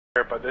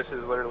but this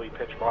is literally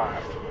pitch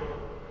black.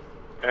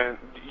 And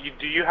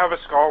do you have a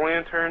skull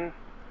lantern?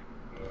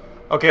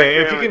 Okay,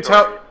 if you can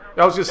tell,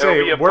 I was just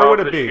saying, where would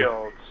it be?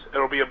 Shields.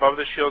 It'll be above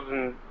the shields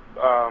and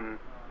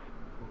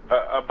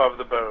above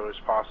the bows,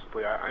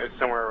 possibly. It's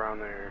somewhere around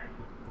there.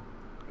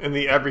 In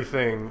the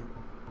everything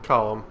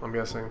column, I'm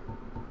guessing.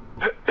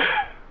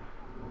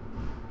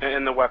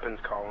 In the weapons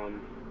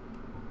column.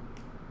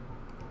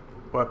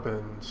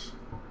 Weapons.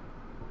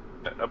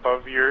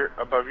 Above your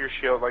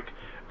shield, like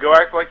go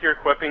act like you're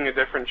equipping a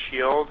different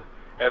shield,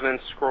 and then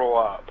scroll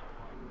up.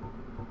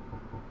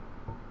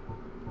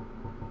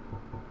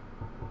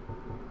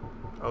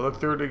 I'll look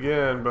through it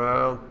again, but I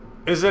don't...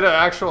 Is it an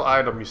actual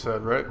item? You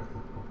said, right?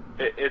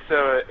 It's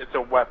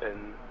a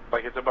weapon,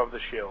 like it's above the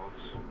shields.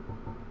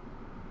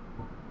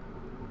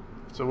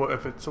 So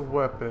if it's a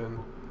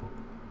weapon,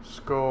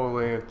 skull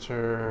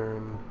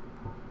lantern.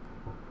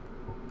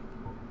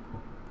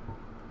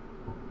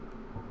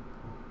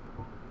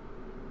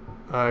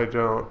 I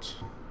don't.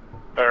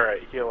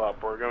 Alright, heal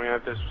up. We're going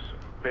at this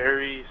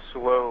very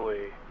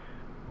slowly.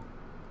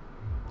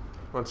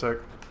 One sec.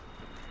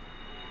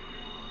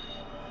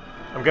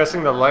 I'm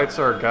guessing the lights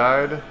are a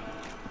guide.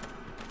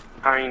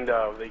 Kind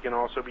of. They can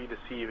also be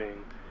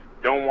deceiving.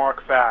 Don't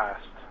walk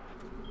fast.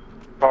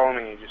 Follow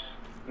me. Just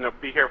no.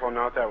 Be careful.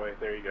 Not that way.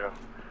 There you go.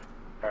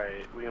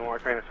 Alright, we can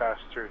walk kind of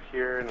fast through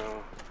here.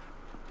 No.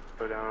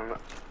 Go down.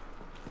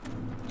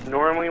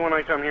 Normally when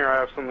I come here I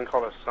have something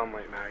called a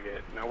sunlight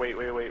maggot. Now wait.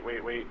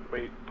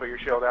 Put your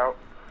shield out.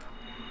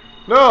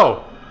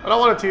 No! I don't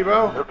want a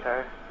TiVo.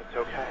 Okay. It's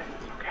okay.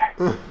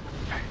 It's okay.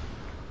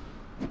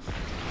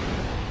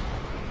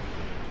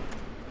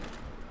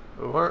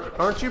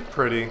 Aren't you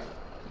pretty?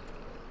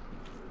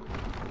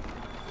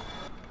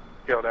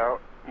 Shield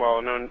out.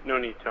 Well, no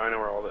need to. I know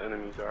where all the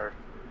enemies are.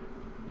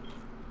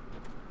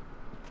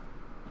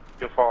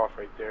 You'll fall off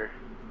right there.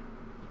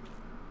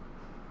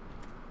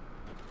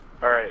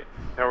 Alright,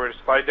 now we're going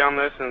to slide down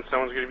this, and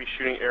someone's going to be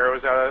shooting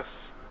arrows at us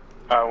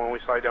when we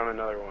slide down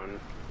another one.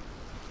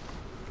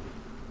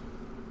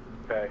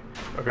 Okay.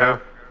 Okay.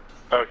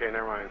 Okay,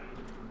 never mind.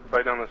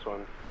 Slide down this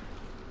one.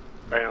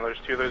 Alright, now there's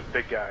two of those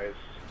big guys.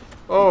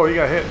 Oh, you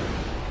got hit.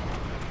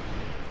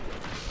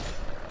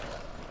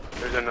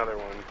 There's another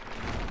one.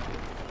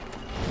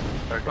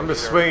 Okay, I'm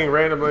just swinging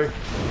randomly.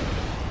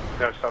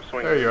 No, stop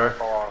swinging. There you are.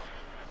 Fall off.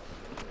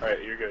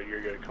 Alright, you're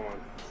good, come on.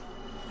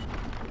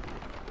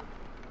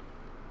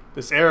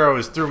 This arrow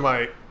is through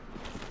my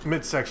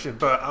midsection,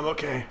 but I'm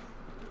okay.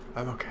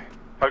 I'm okay.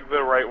 Hug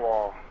the right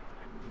wall.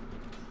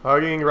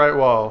 Hugging right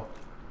wall.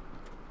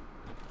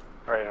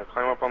 Alright, now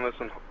climb up on this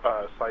and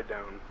slide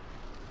down.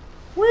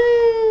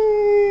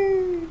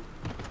 Whee!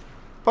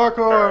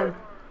 Parkour! Right.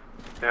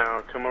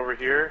 Now come over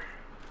here.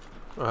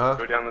 Uh-huh.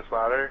 Go down this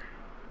ladder.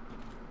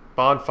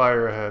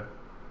 Bonfire ahead.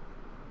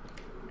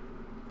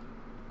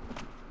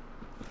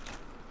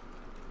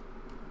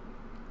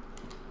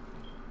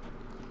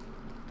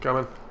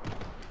 Coming.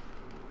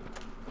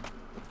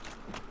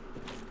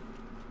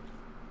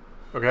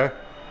 Okay.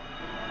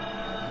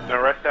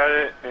 Now rest at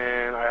it,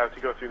 and I have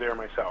to go through there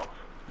myself.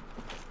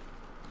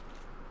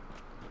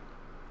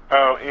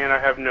 Oh, and I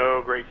have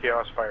no Great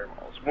Chaos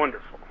Fireballs.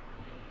 Wonderful.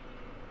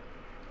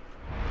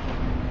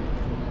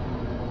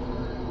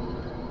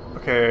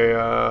 Okay,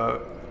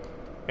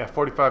 yeah,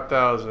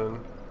 45,000.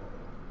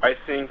 I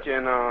think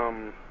in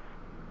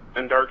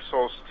Dark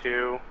Souls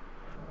 2,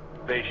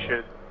 they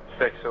should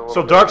fix it a little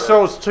So bit Dark of it.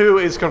 Souls 2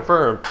 is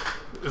confirmed,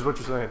 is what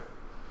you're saying.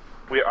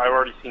 I've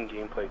already seen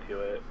gameplay to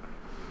it.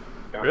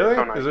 Yeah, Really?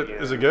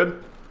 Is it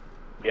good?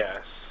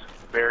 Yes.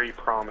 Very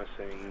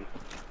promising.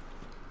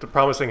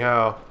 Promising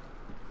how?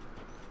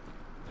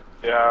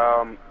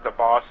 The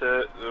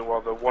bosses,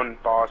 well, the one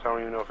boss, I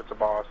don't even know if it's a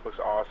boss, looks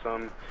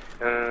awesome.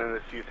 And then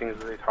the few things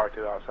that they talked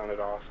about sounded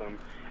awesome.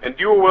 And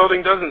dual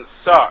wielding doesn't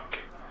suck.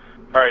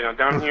 Alright, now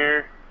down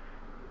here.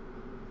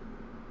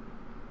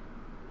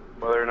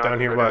 Whether or not down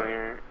here what? Down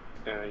here.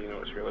 Yeah, you know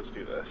what's here. Let's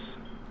do this.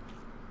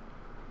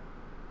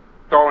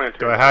 Skull lantern.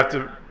 Do I have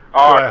to?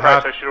 Oh,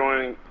 Christ, I should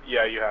only.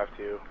 Yeah, you have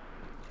to.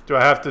 Do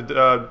I have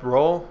to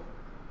roll?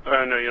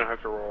 No, you don't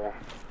have to roll.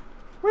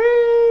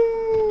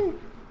 Whee!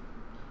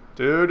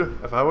 Dude,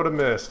 if I would have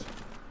missed.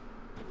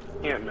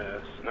 Can't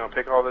miss. Now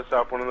pick all this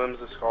up. One of them's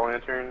the skull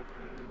lantern.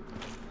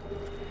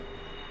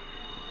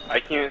 I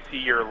can't see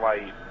your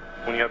light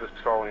when you have the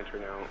skull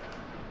lantern out.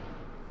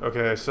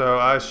 Okay, so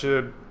I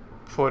should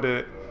put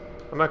it...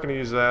 I'm not going to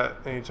use that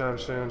anytime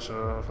soon,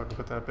 so if I can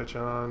put that bitch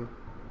on...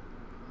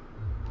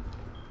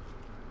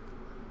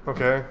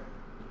 Okay.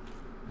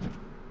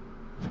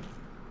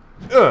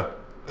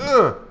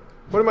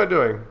 What am I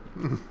doing?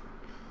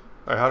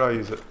 Alright, how do I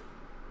use it?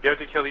 You have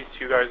to kill these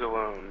two guys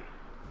alone.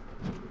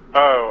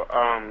 Oh,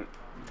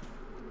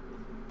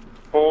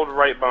 hold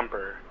right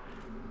bumper.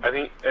 I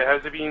think it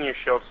has to be in your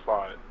shield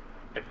slot,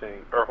 I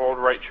think. Or hold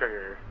right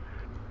trigger.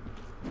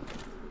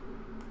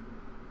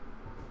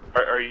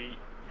 Are you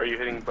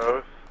hitting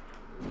both?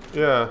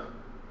 Yeah.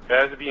 It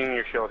has to be in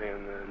your shield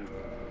hand then.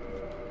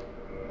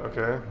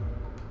 Okay.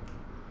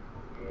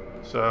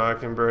 So I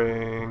can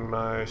bring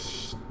my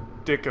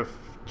stick of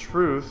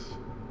truth.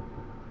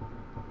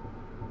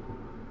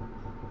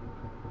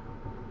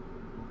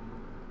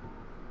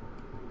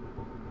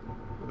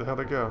 Where the hell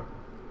did it go?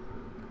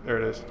 There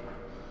it is.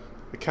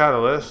 The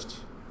catalyst.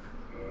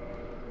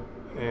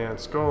 And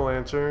skull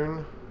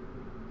lantern.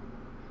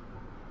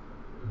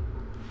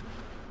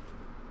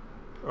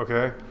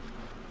 Okay.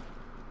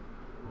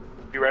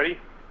 You ready?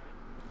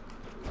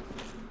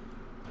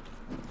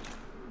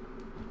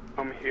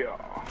 I'm here.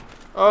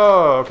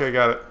 Oh, okay,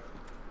 got it.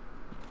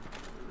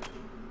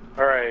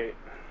 Alright.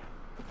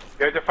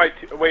 You have to fight.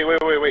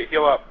 Wait.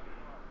 Heal up.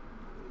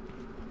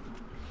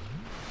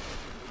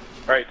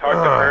 Alright, talk to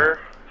her.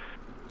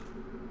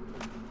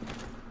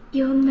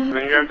 And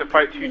then you have to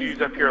fight 2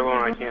 dudes up here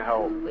alone. I can't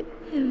help.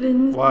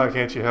 Why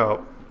can't you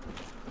help?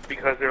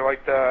 Because they're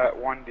like that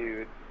one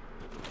dude.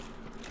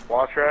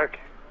 Wall track.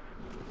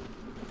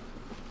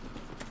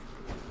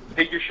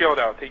 Take your shield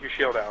out. Take your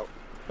shield out.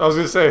 I was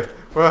gonna say,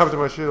 what happened to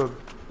my shield?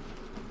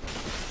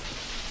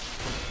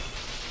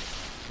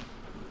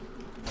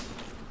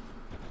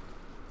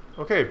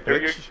 Okay,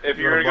 bitch. If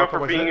you're gonna go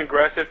for being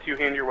aggressive,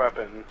 two-hand your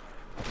weapon.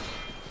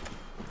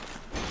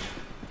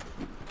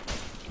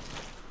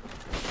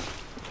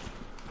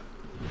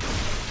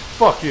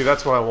 Fuck you,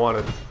 that's what I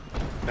wanted.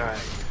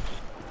 Nice.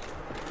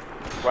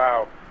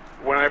 Wow.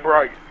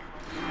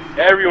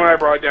 Everyone I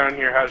brought down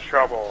here has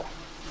trouble.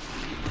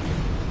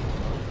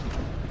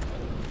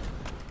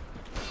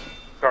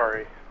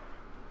 Sorry.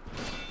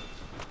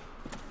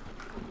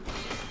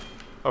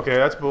 Okay,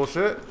 that's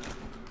bullshit.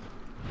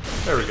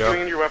 There we go.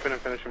 Swing your weapon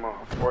and finish him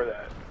off, or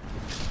that.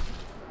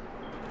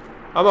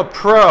 I'm a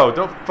pro.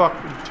 Don't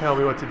fucking tell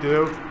me what to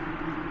do.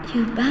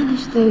 You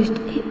banished those.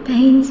 It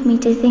pains me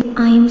to think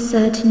I am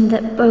certain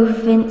that both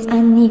Vince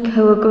and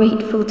Nico are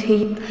grateful to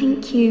you.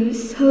 Thank you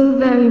so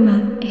very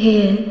much.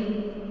 Here.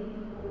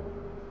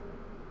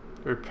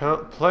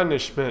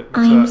 Replenishment.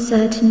 I am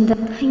certain that.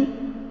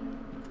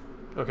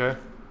 Okay.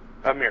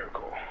 A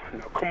miracle.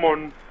 No, come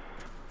on.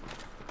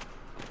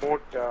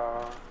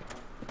 Order.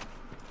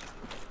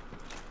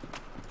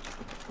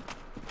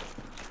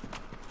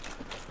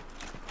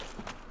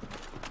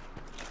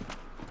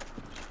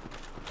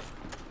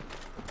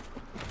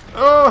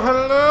 Oh,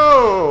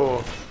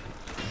 hello!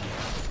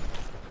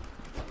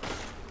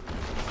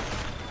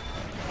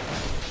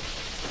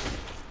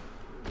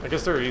 I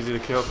guess they're easy to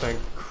kill, thank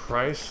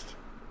Christ.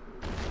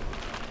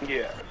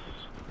 Yes.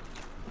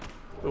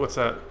 What's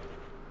that?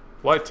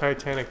 White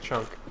Titanic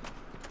chunk.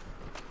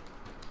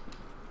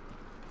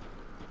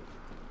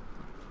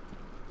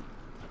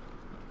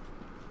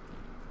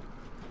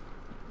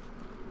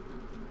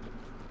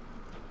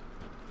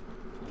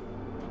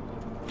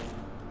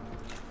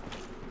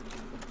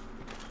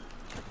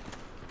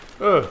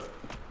 Ugh.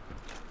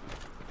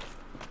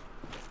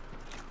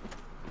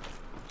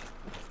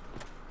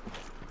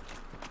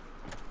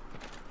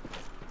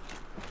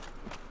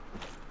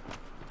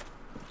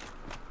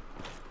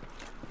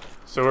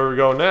 So where we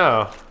go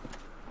now?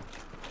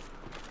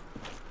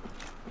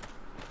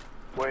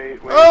 Wait.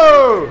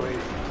 Oh!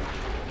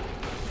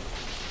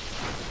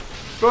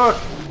 Fuck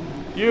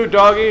you,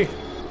 doggy.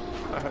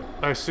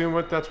 I assume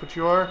that's what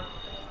you are.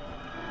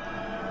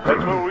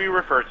 That's what we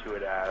refer to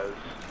it as.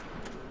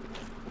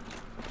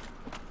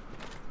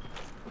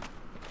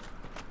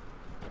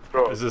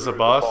 Bro, Is this a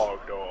boss?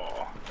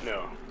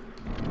 No.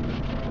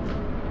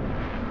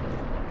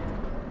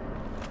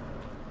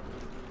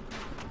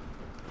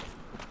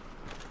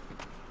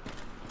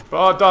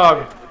 Oh,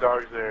 dog. The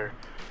dog's there.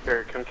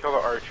 Here, come kill the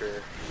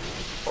archer.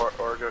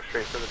 Or go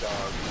straight for the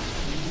dog.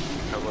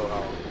 A little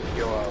help.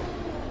 Heal up.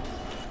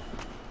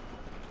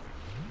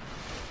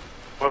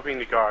 Hoping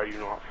to God you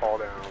not fall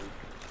down.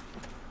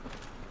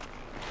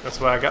 That's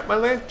why I got my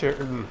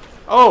lantern.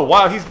 Oh,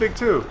 wow, he's big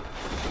too.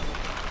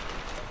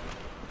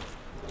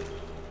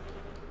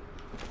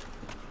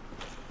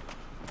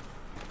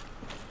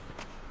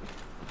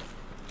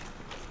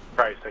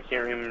 Christ, I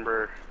can't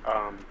remember.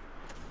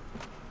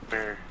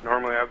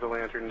 Normally I have the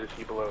lantern to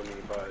see below me,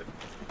 but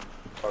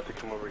I'll have to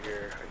come over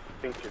here.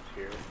 I think it's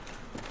here.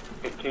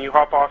 Can you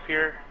hop off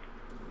here?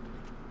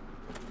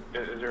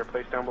 Is there a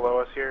place down below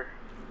us here?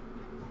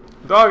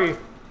 Doggy.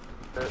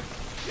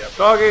 Yep.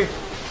 Doggy.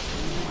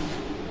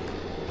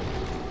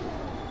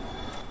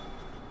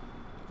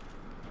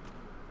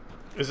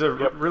 Is it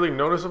really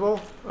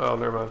noticeable? Oh,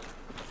 never mind.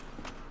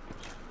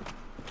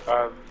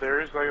 There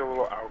is like a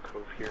little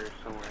alcove here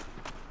somewhere.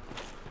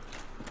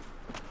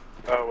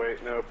 Oh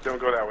wait, no, don't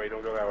go that way,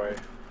 don't go that way.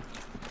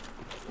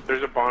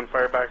 There's a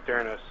bonfire back there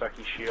and a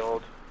sucky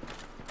shield.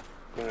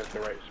 I think that's the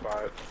right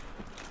spot.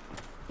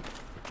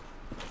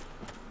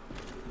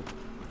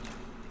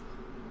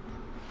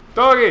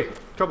 Doggy!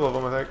 Couple of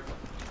them, I think.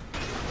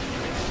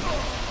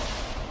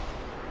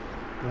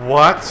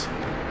 What?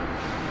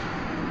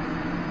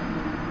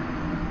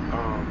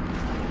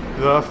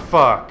 The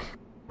fuck?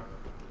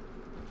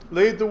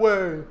 Lead the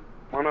way.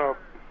 Come on up.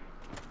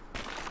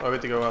 Oh, we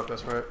have to go up,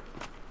 that's right.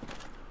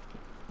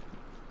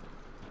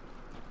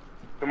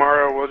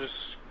 Tomorrow we'll just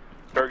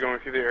start going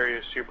through the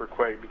area super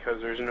quick because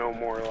there's no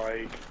more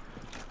like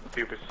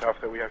stupid stuff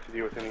that we have to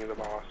do with any of the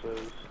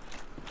bosses.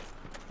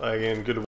 Again, good